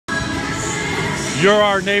You're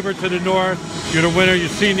our neighbor to the north. You're the winner.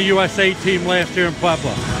 You've seen the USA team last year in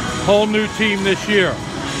Puebla. Whole new team this year.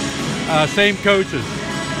 Same coaches.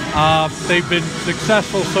 They've been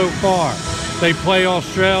successful so far. They play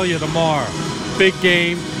Australia tomorrow. Big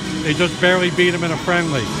game. They just barely beat them in a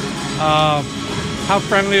friendly. How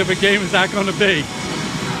friendly of a game is that going to be?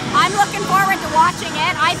 I'm looking forward to watching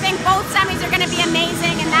it. I think both semis are going to be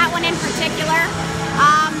amazing, and that one in particular.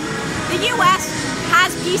 The U.S.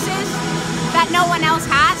 has pieces that no one else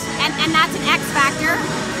has, and that's an X factor.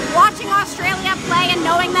 Watching Australia play and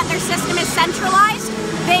knowing that their system is centralized,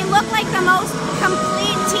 they look like the most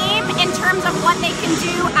complete team in terms of what they can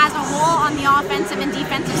do as a whole on the offensive and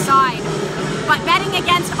defensive side. But betting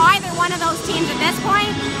against either one of those teams at this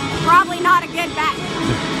point, probably not a good bet.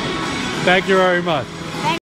 Thank you very much.